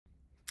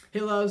Hey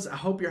loves, I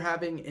hope you're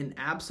having an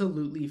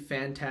absolutely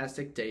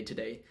fantastic day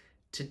today.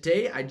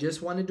 Today, I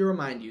just wanted to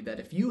remind you that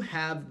if you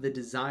have the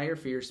desire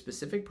for your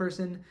specific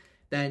person,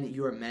 then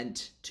you are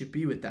meant to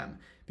be with them.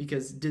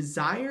 Because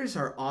desires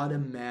are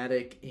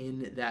automatic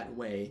in that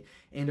way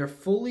and are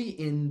fully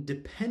in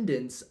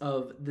dependence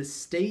of the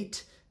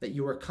state that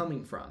you are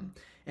coming from.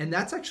 And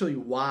that's actually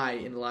why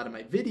in a lot of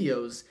my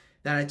videos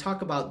that I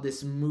talk about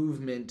this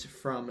movement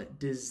from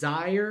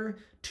desire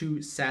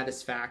to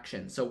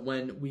satisfaction. So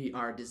when we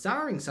are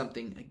desiring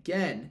something,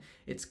 again,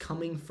 it's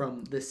coming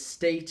from the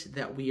state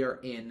that we are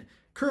in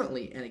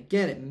currently. And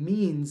again, it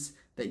means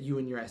that you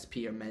and your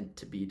SP are meant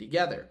to be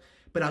together.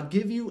 But I'll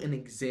give you an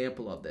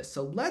example of this.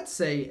 So let's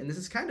say, and this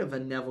is kind of a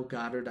Neville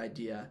Goddard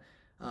idea.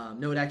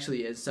 No, it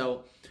actually is.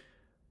 So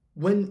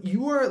when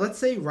you are, let's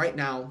say right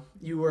now,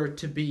 you were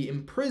to be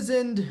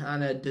imprisoned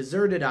on a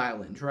deserted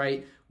island,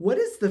 right? What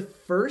is the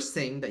first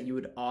thing that you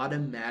would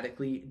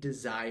automatically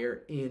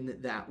desire in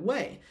that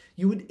way?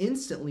 You would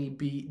instantly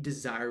be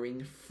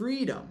desiring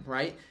freedom,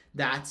 right?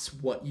 That's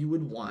what you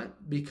would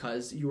want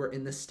because you are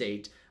in the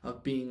state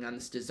of being on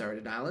this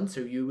deserted island. So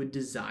you would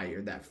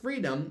desire that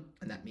freedom,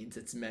 and that means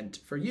it's meant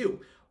for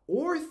you.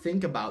 Or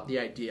think about the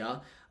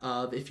idea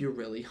of if you're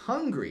really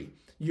hungry,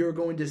 you're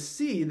going to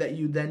see that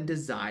you then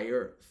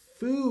desire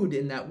food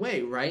in that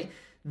way, right?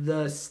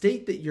 The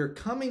state that you're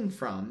coming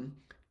from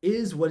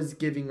is what is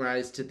giving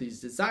rise to these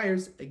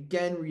desires.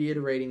 Again,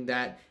 reiterating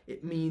that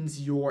it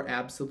means you're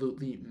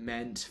absolutely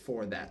meant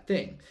for that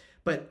thing.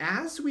 But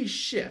as we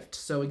shift,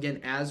 so again,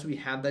 as we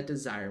have that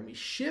desire and we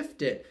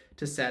shift it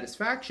to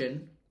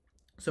satisfaction,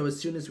 so as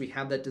soon as we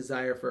have that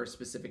desire for a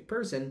specific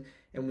person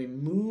and we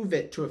move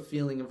it to a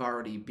feeling of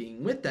already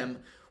being with them,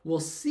 we'll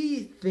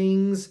see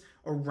things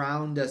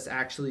around us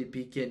actually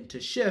begin to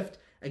shift,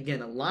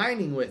 again,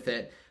 aligning with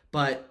it,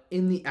 but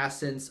in the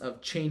essence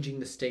of changing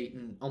the state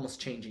and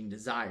almost changing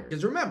desire.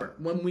 Because remember,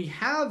 when we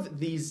have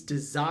these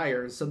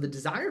desires, so the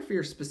desire for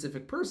your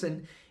specific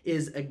person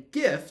is a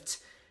gift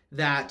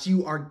that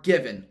you are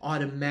given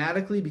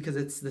automatically because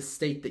it's the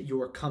state that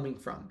you are coming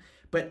from.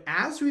 But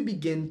as we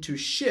begin to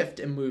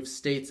shift and move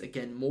states,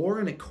 again, more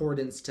in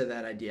accordance to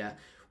that idea,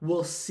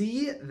 we'll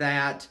see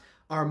that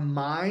our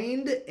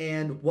mind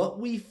and what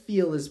we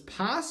feel is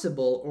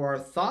possible or our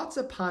thoughts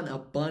upon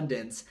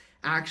abundance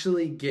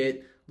actually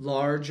get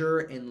larger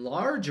and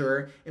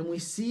larger, and we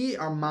see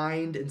our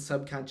mind and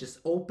subconscious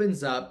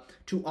opens up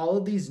to all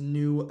of these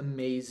new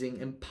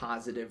amazing and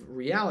positive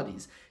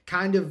realities.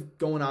 Kind of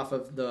going off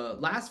of the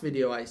last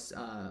video I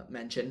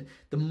mentioned,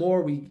 the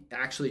more we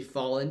actually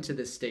fall into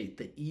this state,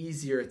 the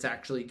easier it's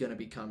actually going to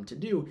become to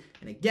do.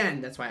 And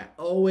again, that's why I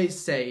always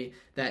say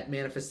that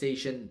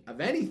manifestation of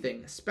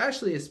anything,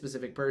 especially a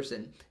specific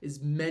person,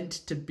 is meant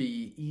to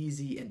be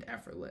easy and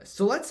effortless.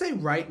 So let's say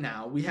right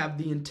now we have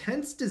the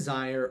intense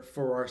desire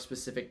for our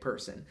specific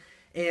person.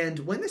 And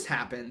when this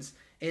happens,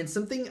 and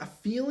a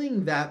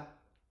feeling that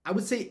I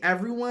would say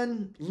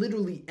everyone,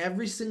 literally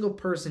every single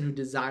person who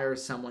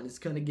desires someone is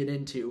going to get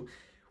into,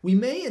 we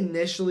may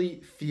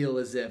initially feel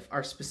as if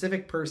our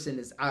specific person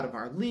is out of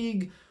our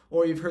league,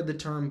 or you've heard the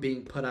term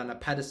being put on a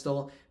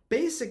pedestal.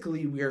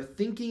 Basically, we are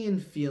thinking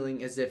and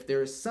feeling as if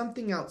there is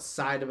something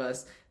outside of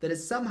us that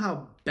is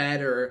somehow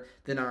better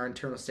than our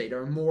internal state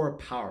or more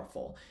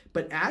powerful.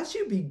 But as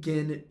you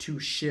begin to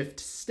shift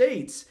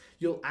states,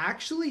 you'll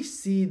actually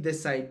see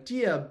this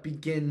idea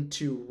begin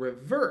to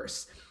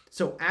reverse.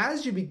 So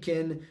as you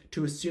begin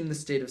to assume the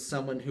state of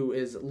someone who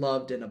is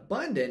loved and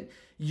abundant,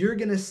 you're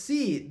going to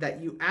see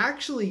that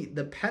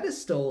the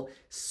pedestal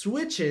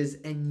switches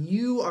and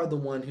you are the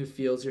one who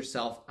feels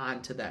yourself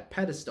onto that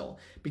pedestal.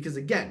 Because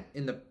again,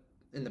 in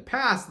the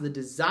past, the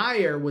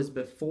desire was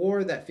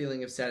before that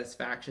feeling of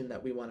satisfaction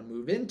that we want to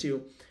move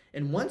into.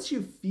 And once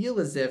you feel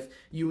as if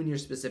you and your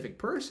specific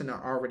person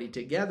are already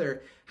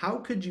together, how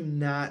could you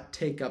not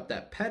take up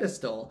that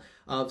pedestal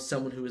of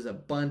someone who is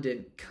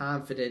abundant,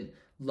 confident,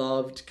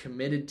 loved,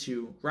 committed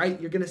to, right?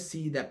 You're going to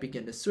see that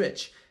begin to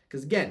switch.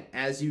 Because again,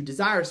 as you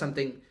desire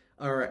something,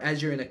 or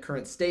as you're in a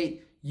current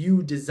state,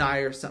 you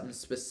desire something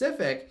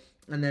specific.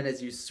 And then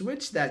as you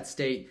switch that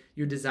state,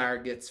 your desire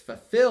gets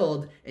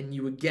fulfilled and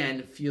you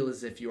again feel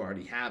as if you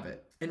already have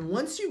it. And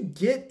once you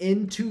get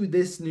into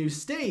this new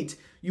state,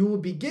 you will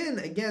begin,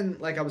 again,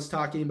 like I was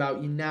talking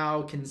about, you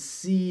now can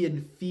see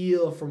and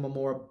feel from a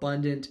more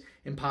abundant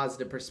and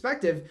positive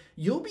perspective.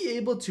 You'll be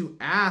able to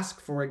ask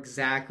for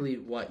exactly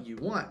what you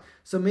want.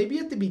 So maybe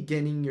at the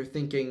beginning, you're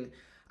thinking,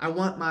 I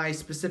want my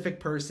specific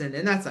person,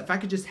 and that's if I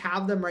could just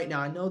have them right now.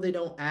 I know they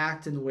don't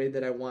act in the way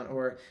that I want,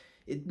 or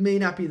it may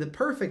not be the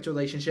perfect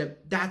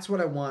relationship. That's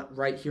what I want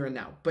right here and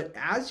now. But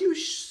as you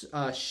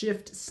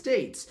shift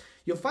states,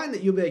 you'll find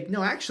that you'll be like,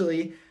 no,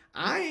 actually,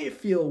 I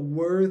feel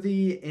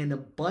worthy and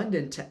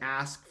abundant to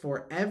ask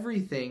for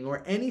everything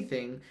or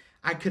anything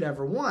I could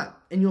ever want.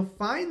 And you'll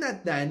find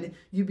that then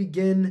you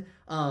begin,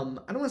 I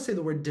don't want to say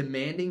the word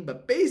demanding,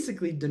 but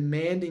basically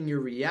demanding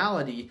your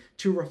reality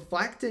to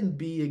reflect and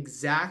be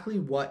exactly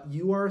what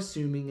you are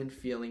assuming and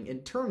feeling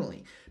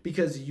internally.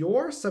 Because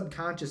your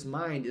subconscious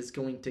mind is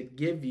going to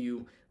give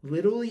you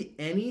literally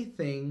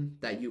anything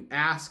that you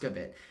ask of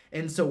it.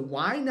 And so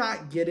why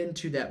not get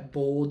into that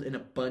bold and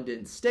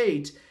abundant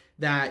state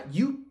that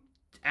you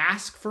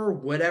ask for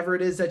whatever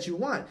it is that you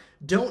want.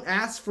 Don't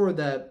ask for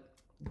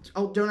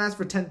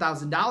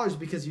 $10,000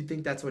 because you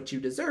think that's what you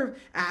deserve.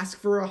 Ask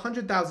for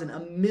 100,000, a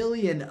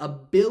million, a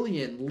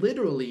billion.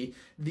 Literally,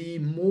 the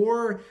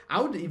more,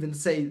 I would even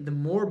say, the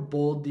more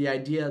bold the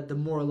idea, the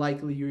more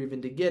likely you're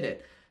even to get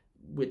it,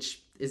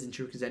 which isn't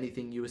true because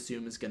anything you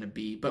assume is going to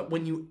be. But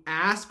when you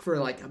ask for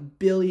like $1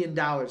 billion,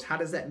 how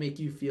does that make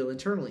you feel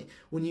internally?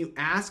 When you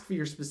ask for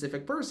your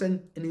specific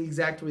person in the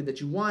exact way that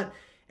you want,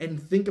 and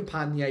think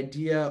upon the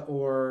idea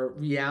or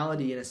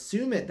reality and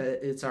assume it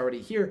that it's already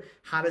here,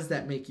 how does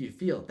that make you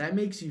feel? That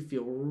makes you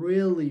feel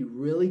really,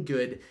 really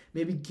good.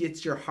 Maybe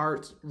gets your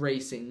heart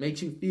racing,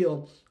 makes you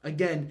feel,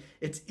 again,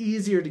 it's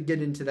easier to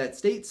get into that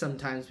state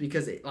sometimes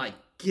because it like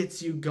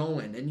gets you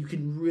going and you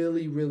can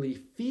really, really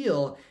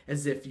feel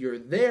as if you're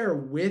there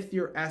with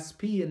your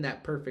SP in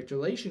that perfect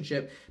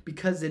relationship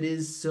because it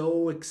is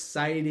so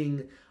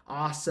exciting,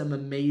 awesome,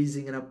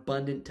 amazing, and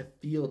abundant to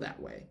feel that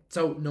way.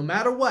 So no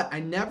matter what, I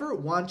never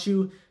want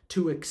you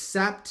to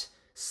accept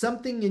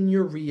something in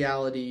your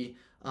reality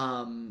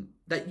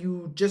that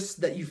you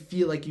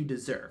feel like you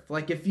deserve.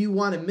 Like if you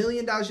want $1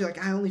 million, you're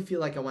like, I only feel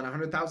like I want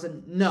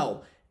 100,000.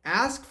 No,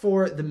 ask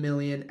for the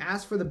million,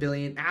 ask for the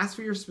billion, ask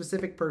for your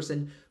specific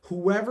person,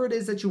 whoever it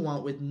is that you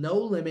want with no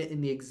limit in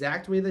the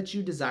exact way that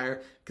you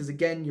desire. Because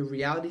again, your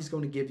reality is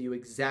going to give you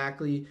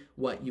exactly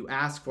what you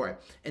ask for.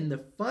 And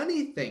the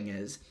funny thing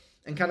is,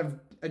 and kind of,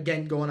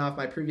 again, going off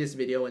my previous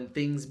video and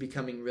things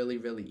becoming really,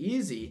 really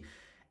easy,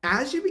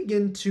 as you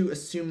begin to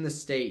assume the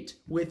state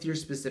with your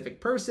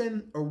specific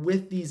person or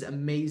with these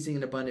amazing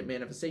and abundant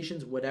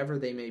manifestations, whatever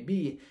they may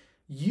be,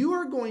 you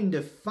are going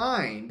to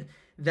find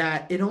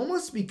that it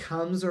almost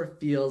becomes or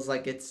feels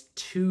like it's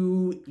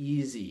too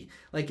easy.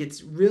 Like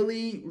it's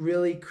really,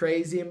 really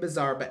crazy and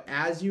bizarre. But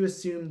as you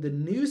assume the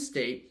new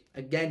state,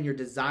 again, your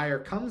desire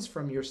comes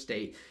from your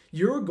state,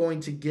 you're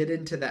going to get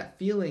into that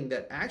feeling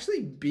that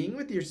actually being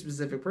with your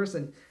specific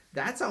person,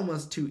 that's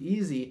almost too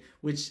easy,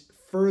 which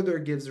further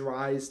gives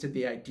rise to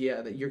the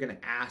idea that you're going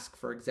to ask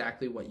for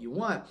exactly what you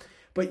want.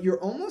 But you're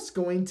almost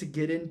going to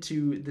get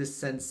into this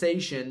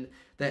sensation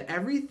that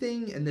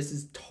everything, and this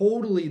is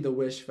totally the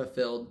wish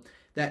fulfilled,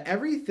 that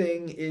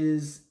everything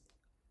is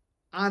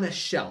on a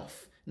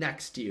shelf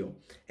next to you.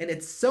 And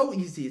it's so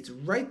easy. It's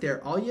right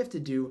there. All you have to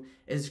do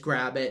is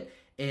grab it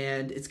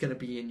and it's going to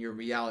be in your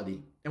reality.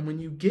 And when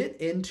you get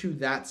into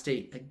that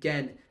state,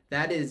 again,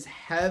 that is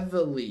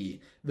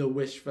heavily the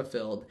wish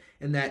fulfilled.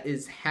 And that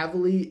is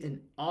heavily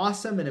an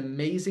awesome and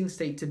amazing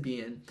state to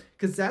be in,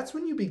 because that's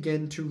when you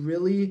begin to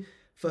really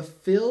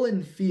fulfill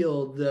and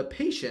feel the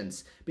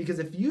patience. Because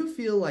if you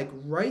feel like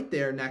right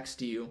there next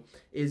to you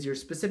is your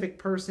specific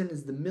person,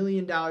 is the $1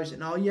 million,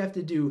 and all you have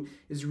to do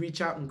is reach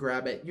out and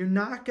grab it, you're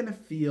not going to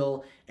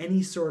feel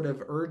any sort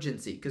of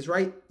urgency because,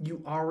 right,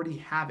 you already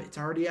have it. It's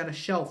already on a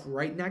shelf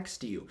right next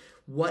to you.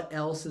 What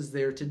else is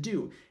there to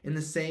do? In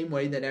the same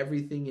way that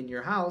everything in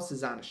your house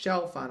is on a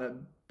shelf, on a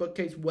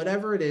bookcase,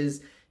 whatever it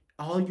is,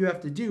 all you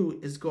have to do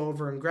is go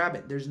over and grab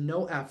it. There's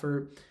no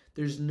effort.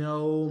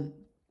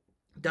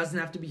 Doesn't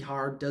have to be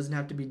hard, doesn't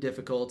have to be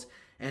difficult.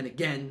 And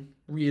again,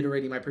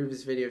 reiterating my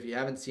previous video, if you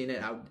haven't seen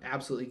it, I would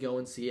absolutely go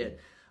and see it.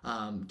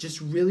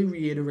 Just really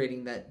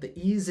reiterating that the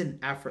ease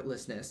and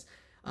effortlessness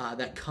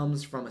that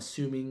comes from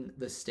assuming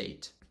the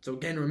state. So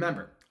again,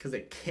 remember, because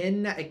it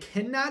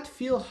cannot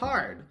feel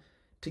hard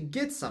to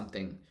get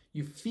something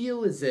you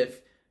feel as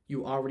if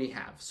you already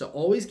have. So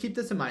always keep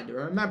this in mind.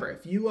 Remember,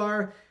 if you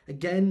are,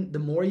 again, the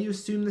more you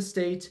assume the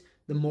state,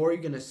 the more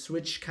you're going to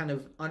switch, kind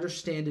of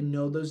understand and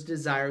know those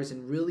desires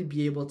and really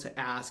be able to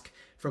ask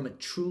from a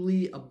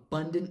truly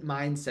abundant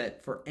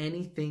mindset for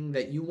anything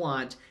that you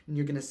want. And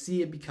you're going to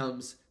see it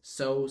becomes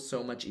so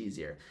much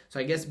easier. So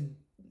I guess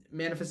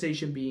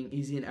manifestation being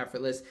easy and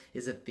effortless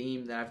is a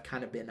theme that I've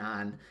kind of been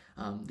on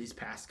these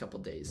past couple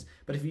days.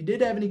 But if you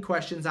did have any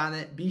questions on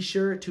it, be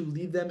sure to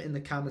leave them in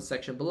the comments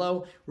section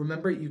below.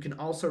 Remember, you can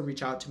also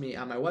reach out to me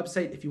on my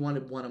website if you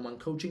wanted one-on-one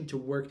coaching to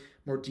work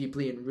more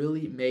deeply and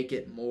really make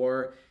it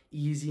more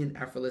easy and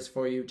effortless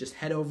for you. Just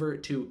head over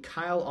to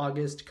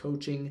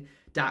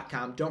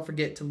kyleaugustcoaching.com. Don't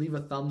forget to leave a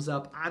thumbs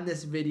up on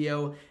this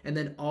video, and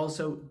then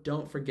also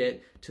don't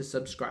forget to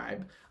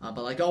subscribe.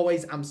 But like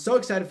always, I'm so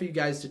excited for you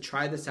guys to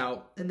try this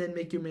out and then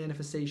make your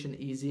manifestation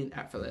easy and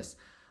effortless.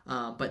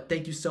 But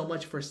thank you so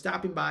much for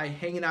stopping by,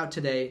 hanging out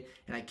today,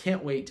 and I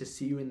can't wait to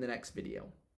see you in the next video.